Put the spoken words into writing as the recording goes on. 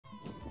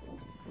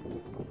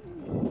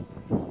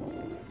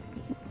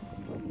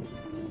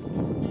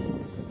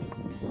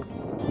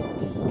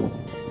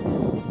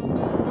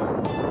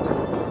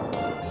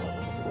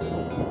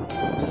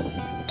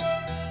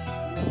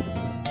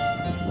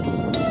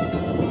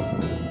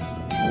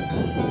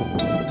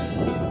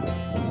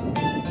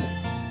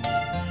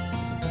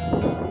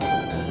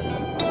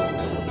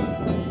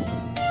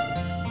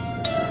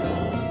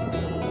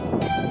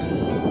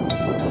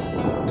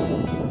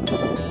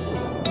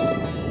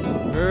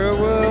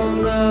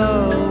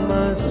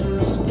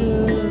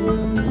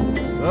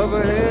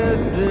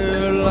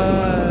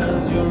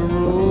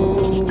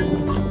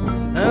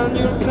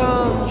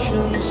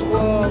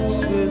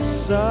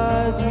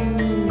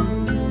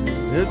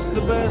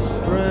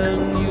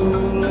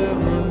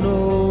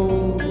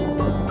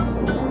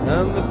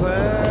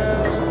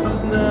past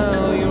is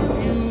now your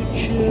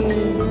future.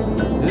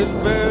 It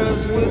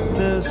bears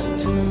witness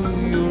to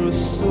your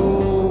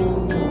soul.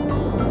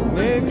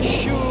 Make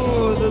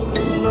sure that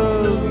the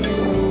love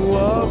you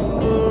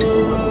offer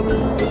up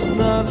does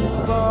not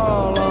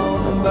fall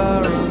on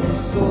barren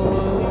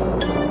soil.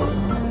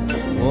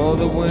 For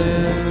the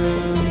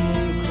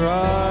wind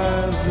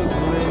cries of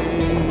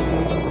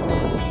late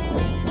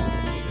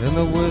in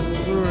the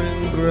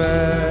whispering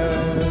grass.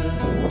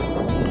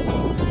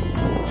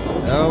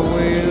 Our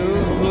way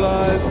of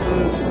life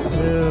is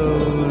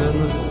held in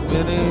the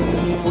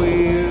spinning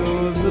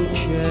wheels of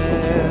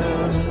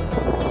chance.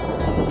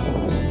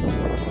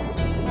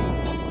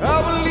 I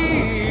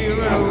believe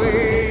in a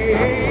way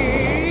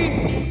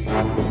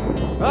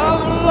of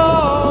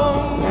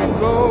long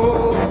ago,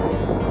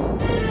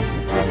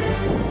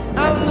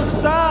 and the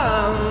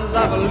signs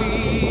I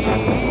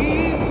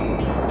believe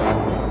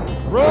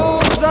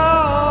rose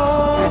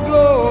on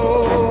go,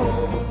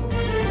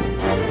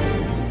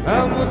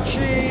 and we're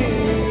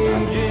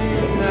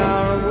changing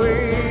our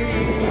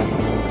ways.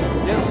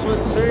 Yes,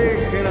 we're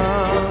taking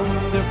on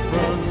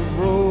different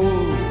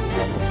roads.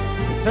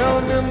 Tell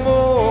me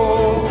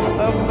more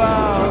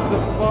about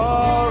the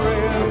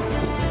forest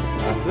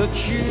that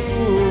you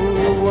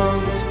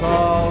once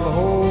called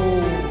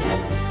home.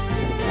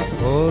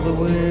 For the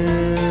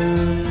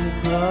wind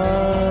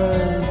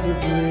cries of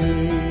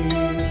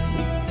rain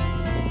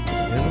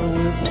in the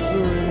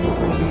whispering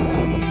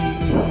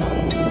leaves,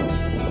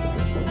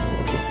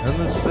 and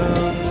the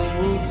sun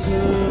will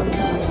turn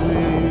to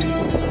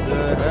waste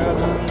the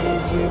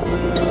heavens we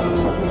built